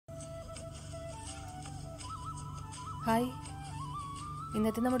Hi,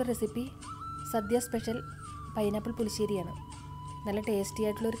 ഇന്നത്തെ നമ്മുടെ recipe സദ്യ special pineapple പുളിശ്ശേരിയാണ്. നല്ല ടേസ്റ്റി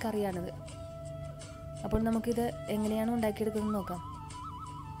ആയിട്ടുള്ളൊരു കറിയാണിത്. അപ്പോൾ നമുക്കിത് എങ്ങനെയാണ് ഉണ്ടാക്കിയെടുക്കുന്നത് നോക്കാം.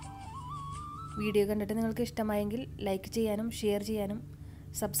 വീഡിയോ കണ്ടിട്ട് നിങ്ങൾക്ക് ഇഷ്ടമായെങ്കിൽ ലൈക്ക് ചെയ്യാനും ഷെയർ ചെയ്യാനും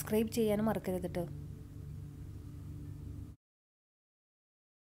സബ്സ്ക്രൈബ് ചെയ്യാനും മറക്കരുത് കേട്ടോ.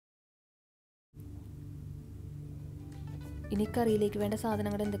 ഇനി കറിയിലേക്ക് വേണ്ട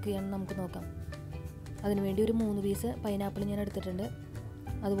സാധനങ്ങൾ എന്തൊക്കെയാണെന്ന് നമുക്ക് നോക്കാം. അതിനുവേണ്ടി ഒരു 3 പീസ് പൈനാപ്പിൾ ഞാൻ എടുത്തിട്ടുണ്ട്.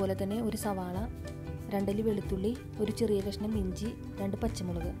 അതുപോലെ തന്നെ ഒരു സവാള, 2 അല്ലി വെളുത്തുള്ളി, ഒരു ചെറിയ കഷ്ണം ഇഞ്ചി, 2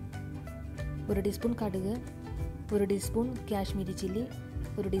 പച്ചമുളക്, 1 ടീസ്പൂൺ കടുക്, 1 ടീസ്പൂൺ കാശ്മീരി ചില്ലി,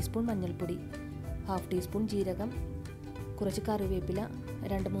 1 ടീസ്പൂൺ മഞ്ഞൾപ്പൊടി, 1/2 ടീസ്പൂൺ ജീരകം, കുറച്ച് കറിവേപ്പില,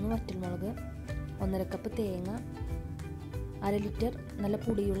 2-3 വറ്റൽമുളക്, 1/2 കപ്പ് തേങ്ങ, 1/2 ലിറ്റർ നല്ല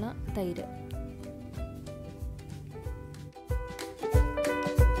പുളിയുള്ള തൈര്.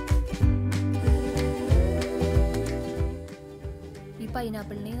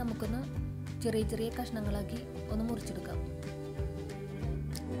 പൈനാപ്പിളിനെ നമുക്കൊന്ന് ചെറിയ ചെറിയ കഷ്ണങ്ങളാക്കി ഒന്ന് മുറിച്ചെടുക്കാം.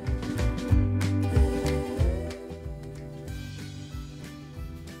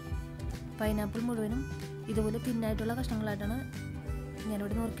 പൈനാപ്പിൾ മുഴുവനും ഇതുപോലെ തിന്നായിട്ടുള്ള കഷ്ണങ്ങളായിട്ടാണ്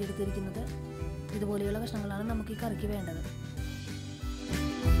ഞാനിവിടെ നുറുക്കിയെടുത്തിരിക്കുന്നത്. ഇതുപോലെയുള്ള കഷ്ണങ്ങളാണ് നമുക്ക് ഈ കറിക്ക് വേണ്ടത്.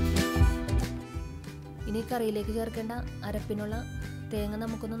 ഇനി കറിയിലേക്ക് ചേർക്കേണ്ട അരപ്പിനുള്ള തേങ്ങ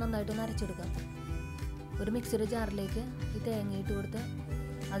നമുക്കൊന്ന് നന്നായിട്ടൊന്ന് അരച്ചെടുക്കാം. ഒരു മിക്സിയുടെ ജാറിലേക്ക് ഈ തേങ്ങ ഇട്ട് കൊടുത്ത്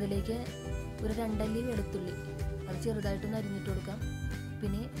അതിലേക്ക് ഒരു 2 അല്ലി വെളുത്തുള്ളി അത് ചെറുതായിട്ടൊന്ന് അരിഞ്ഞിട്ട് കൊടുക്കാം.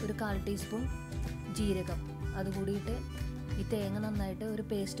 പിന്നെ ഒരു 1/4 ടീസ്പൂൺ ജീരകം അതുകൂടിയിട്ട് ഈ തേങ്ങ നന്നായിട്ട് ഒരു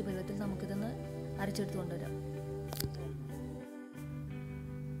പേസ്റ്റ് പരുവത്തിൽ നമുക്കിതൊന്ന് അരച്ചെടുത്ത് കൊണ്ടുവരാം.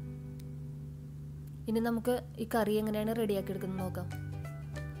 ഇനി നമുക്ക് ഈ കറി എങ്ങനെയാണ് റെഡിയാക്കി എടുക്കുന്നത് നോക്കാം.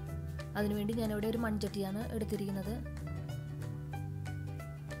 അതിനുവേണ്ടി ഞാനിവിടെ ഒരു മൺചട്ടിയാണ് എടുത്തിരിക്കുന്നത്.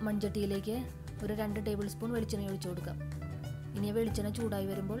 മൺചട്ടിയിലേക്ക് ഒരു 2 ടേബിൾ സ്പൂൺ വെളിച്ചെണ്ണ ഒഴിച്ചു കൊടുക്കാം. ഇനി വെളിച്ചെണ്ണ ചൂടായി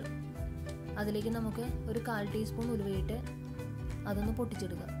വരുമ്പോൾ അതിലേക്ക് നമുക്ക് ഒരു 1/4 ടീസ്പൂൺ ഉലുവയിട്ട് അതൊന്ന്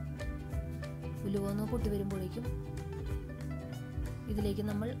പൊട്ടിച്ചെടുക്കാം. ഉലുവ ഒന്ന് പൊട്ടി വരുമ്പോഴേക്കും ഇതിലേക്ക്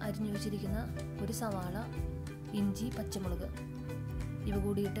നമ്മൾ അരിഞ്ഞു വെച്ചിരിക്കുന്ന ഒരു സവാള, ഇഞ്ചി, പച്ചമുളക് ഇവ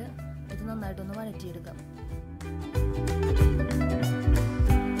കൂടിയിട്ട് ഇത് നന്നായിട്ടൊന്ന് വഴറ്റിയെടുക്കാം.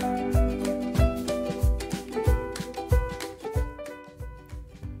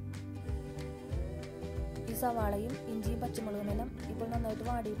 സവാളയും ഇഞ്ചിയും പച്ചമുളകും എല്ലാം ഇപ്പോൾ നന്നായിട്ട്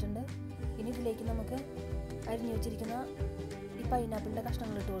വാടിയിട്ടുണ്ട്. ഇനി ഇതിലേക്ക് നമുക്ക് അരിഞ്ഞു വെച്ചിരിക്കുന്ന ഈ പൈനാപ്പിളിൻ്റെ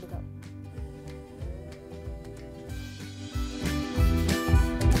കഷ്ണങ്ങൾ ഇട്ട് കൊടുക്കാം.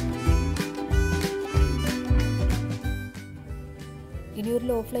 ഇനി ഒരു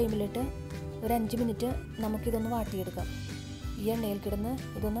ലോ ഫ്ലെയിമിലിട്ട് ഒരു 5 മിനിറ്റ് നമുക്കിതൊന്ന് വാട്ടിയെടുക്കാം. ഈ എണ്ണയിൽ കിടന്ന്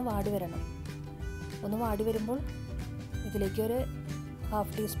ഇതൊന്ന് വാടി വരണം. ഒന്ന് വാടി വരുമ്പോൾ ഇതിലേക്ക് ഒരു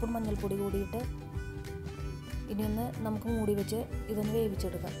 1/2 ടീസ്പൂൺ മഞ്ഞൾപ്പൊടി കൂടിയിട്ട് ഇനി ഒന്ന് നമുക്ക് മൂടി വെച്ച് ഇതൊന്ന്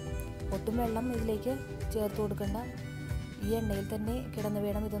വേവിച്ചെടുക്കാം. ഒട്ടും വെള്ളം ഇതിലേക്ക് ചേർത്ത് കൊടുക്കേണ്ട. ഈ എണ്ണയിൽ തന്നെ കിടന്ന്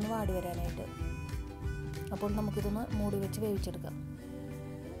വേണം ഇതൊന്ന് വാടി വരാനായിട്ട്. അപ്പോൾ നമുക്കിതൊന്ന് മൂടി വെച്ച് വേവിച്ചെടുക്കാം.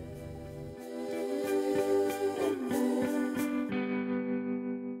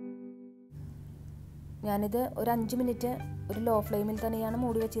 ഞാനിത് ഒരു 5 മിനിറ്റ് ഒരു ലോ ഫ്ലെയിമിൽ തന്നെയാണ്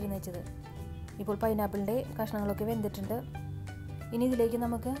മൂടി വെച്ചിരുന്നത്. ഇപ്പോൾ പൈനാപ്പിളിൻ്റെ കഷ്ണങ്ങളൊക്കെ വെന്തിട്ടുണ്ട്. ഇനി ഇതിലേക്ക്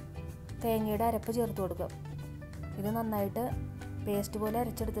നമുക്ക് തേങ്ങയുടെ അരപ്പ് ചേർത്ത് കൊടുക്കാം. ഇത് നന്നായിട്ട് പേസ്റ്റ് പോലെ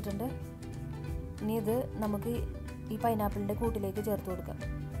അരച്ചെടുത്തിട്ടുണ്ട്. ഇനി ഇത് നമുക്ക് ഈ പൈനാപ്പിളിൻ്റെ കൂട്ടിലേക്ക് ചേർത്ത് കൊടുക്കാം.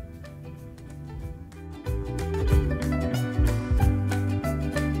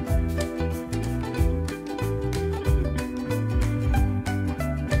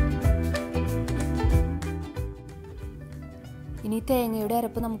 ഇനി തേങ്ങയുടെ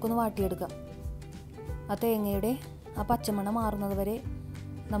അരപ്പ് നമുക്കൊന്ന് വാട്ടിയെടുക്കാം. ആ തേങ്ങയുടെ ആ പച്ചമണം മാറുന്നത് വരെ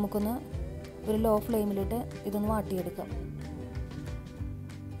നമുക്കൊന്ന് ഒരു ലോ ഫ്ലെയിമിലിട്ട് ഇതൊന്ന് വാട്ടിയെടുക്കാം.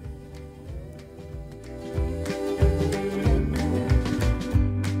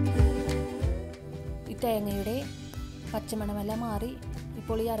 ഈ തേങ്ങയുടെ പച്ചമണമെല്ലാം മാറി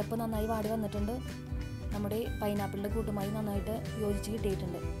ഇപ്പോൾ ഈ അരപ്പ് നന്നായി വാടി വന്നിട്ടുണ്ട്. നമ്മുടെ പൈനാപ്പിളിൻ്റെ കൂട്ടുമായി നന്നായിട്ട് യോജിച്ച്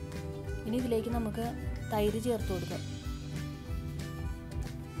കിട്ടിയിട്ടുണ്ട്. ഇനി ഇതിലേക്ക് നമുക്ക് തൈര് ചേർത്ത് കൊടുക്കാം.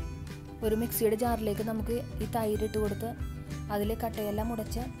 ഒരു മിക്സിയുടെ ജാറിലേക്ക് നമുക്ക് ഈ തൈര് ഇട്ട് കൊടുത്ത് അതിലെ കട്ടയെല്ലാം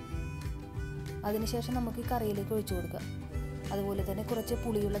ഉടച്ച് അതിനുശേഷം നമുക്ക് ഈ കറിയിലേക്ക് ഒഴിച്ചു കൊടുക്കാം. അതുപോലെ തന്നെ കുറച്ച്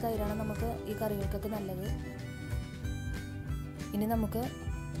പുളിയുള്ള തൈരാണ് നമുക്ക് ഈ കറികൾക്കൊക്കെ നല്ലത്. ഇനി നമുക്ക്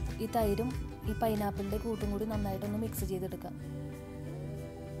ഈ തൈരും ഈ പൈനാപ്പിളിൻ്റെ കൂട്ടും കൂടി നന്നായിട്ടൊന്ന് മിക്സ് ചെയ്തെടുക്കാം.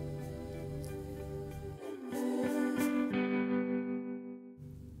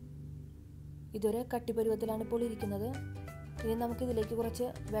 ഇതൊരു കട്ടിപ്പരുവത്തിലാണ് ഇപ്പോൾ ഇരിക്കുന്നത്. ഇനി നമുക്കിതിലേക്ക് കുറച്ച്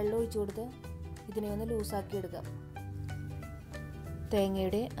വെള്ളം ഒഴിച്ചു കൊടുത്ത് ഇതിനെ ഒന്ന് ലൂസാക്കി എടുക്കാം.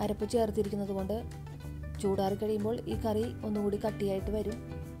 തേങ്ങയുടെ അരപ്പ് ചേർത്തിരിക്കുന്നത് കൊണ്ട് ചൂടാറി കഴിയുമ്പോൾ ഈ കറി ഒന്നുകൂടി കട്ടിയായിട്ട് വരും.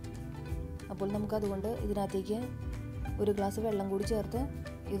 അപ്പോൾ നമുക്കതുകൊണ്ട് ഇതിനകത്തേക്ക് ഒരു ഗ്ലാസ് വെള്ളം കൂടി ചേർത്ത്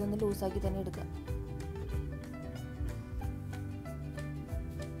ഇതൊന്ന് ലൂസാക്കി തന്നെ എടുക്കാം.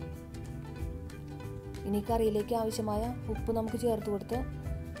 ഇനി കറിയിലേക്ക് ആവശ്യമായ ഉപ്പ് നമുക്ക് ചേർത്ത് കൊടുത്ത്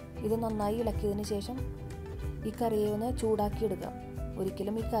ഇത് നന്നായി ഇളക്കിയതിന് ശേഷം ഈ കറിയെ ഒന്ന് ചൂടാക്കി എടുക്കാം.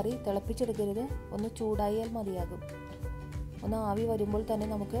 ഒരിക്കലും ഈ കറി തിളപ്പിച്ചെടുക്കരുത്, ഒന്ന് ചൂടായാൽ മതിയാകും. ഒന്ന് ആവി വരുമ്പോൾ തന്നെ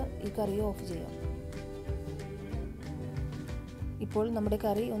നമുക്ക് ഈ കറി ഓഫ് ചെയ്യാം. ഇപ്പോൾ നമ്മുടെ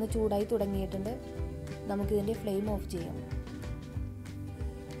കറി ഒന്ന് ചൂടായി തുടങ്ങിയിട്ടുണ്ട്. നമുക്കിതിൻ്റെ ഫ്ലെയിം ഓഫ് ചെയ്യാം.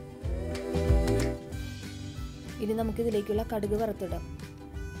 ഇനി നമുക്കിതിലേക്കുള്ള കടുക് വറുത്തിടാം.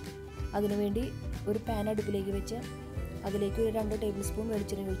 അതിനുവേണ്ടി ഒരു പാൻ അടുപ്പിലേക്ക് വെച്ച് അതിലേക്ക് ഒരു 2 ടേബിൾ സ്പൂൺ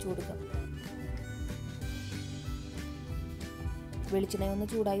വെളിച്ചെണ്ണ ഒഴിച്ചു കൊടുക്കാം. വെളിച്ചെണ്ണ ഒന്ന്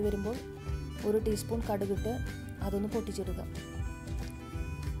ചൂടായി വരുമ്പോൾ 1 ടീസ്പൂൺ കടുകിട്ട് അതൊന്ന് പൊട്ടിച്ചെടുക്കാം.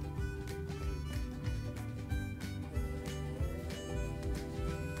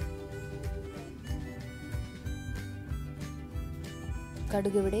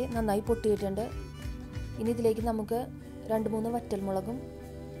 കടുക് ഇവിടെ നന്നായി പൊട്ടിയിട്ടുണ്ട്. ഇനി ഇതിലേക്ക് നമുക്ക് 2-3 വറ്റൽമുളകും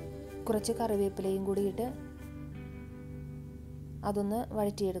കുറച്ച് കറിവേപ്പിലയും കൂടി ഇട്ട് അതൊന്ന്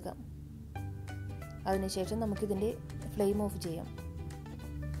വഴറ്റിയെടുക്കാം. അതിനുശേഷം നമുക്കിതിൻ്റെ ഫ്ലെയിം ഓഫ് ചെയ്യാം.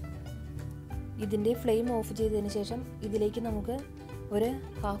 ഇതിൻ്റെ ഫ്ലെയിം ഓഫ് ചെയ്തതിന് ശേഷം ഇതിലേക്ക് നമുക്ക് ഒരു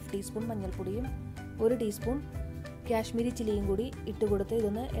 1/2 ടീസ്പൂൺ മഞ്ഞൾപ്പൊടിയും 1 ടീസ്പൂൺ കാശ്മീരി ചില്ലിയും കൂടി ഇട്ട് കൊടുത്ത്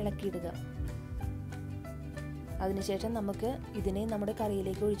ഇതൊന്ന് ഇളക്കിയിടുക. അതിനുശേഷം നമുക്ക് ഇതിനെ നമ്മുടെ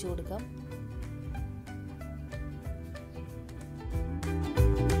കറിയിലേക്ക് ഒഴിച്ചു കൊടുക്കാം.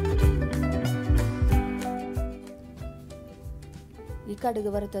 ഈ കടുക്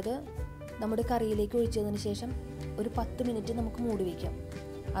വറുത്തത് നമ്മുടെ കറിയിലേക്ക് ഒഴിച്ചതിന് ശേഷം ഒരു 10 മിനിറ്റ് നമുക്ക് മൂടി വയ്ക്കാം.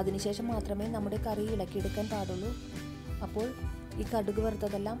 അതിനുശേഷം മാത്രമേ നമ്മുടെ കറി ഇളക്കിയെടുക്കാൻ പാടുള്ളൂ. അപ്പോൾ ഈ കടുക്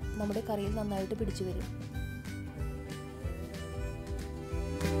വറുത്തതെല്ലാം നമ്മുടെ കറിയിൽ നന്നായിട്ട് പിടിച്ചു വരും.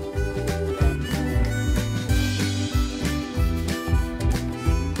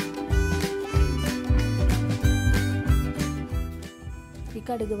 ഈ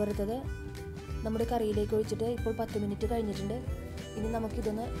കടുക് വറുത്തത് നമ്മുടെ കറിയിലേക്ക് ഒഴിച്ചിട്ട് ഇപ്പോൾ 10 മിനിറ്റ് കഴിഞ്ഞിട്ടുണ്ട്. ഇനി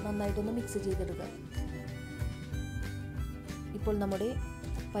നമുക്കിതൊന്ന് നന്നായിട്ടൊന്ന് മിക്സ് ചെയ്തെടുക്കാം. ഇപ്പോൾ നമ്മുടെ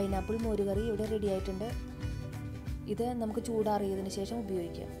പൈനാപ്പിൾ മോരുകറി ഇവിടെ റെഡി ആയിട്ടുണ്ട്. ഇത് നമുക്ക് ചൂടാറിയതിന് ശേഷം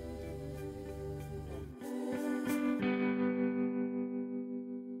ഉപയോഗിക്കാം.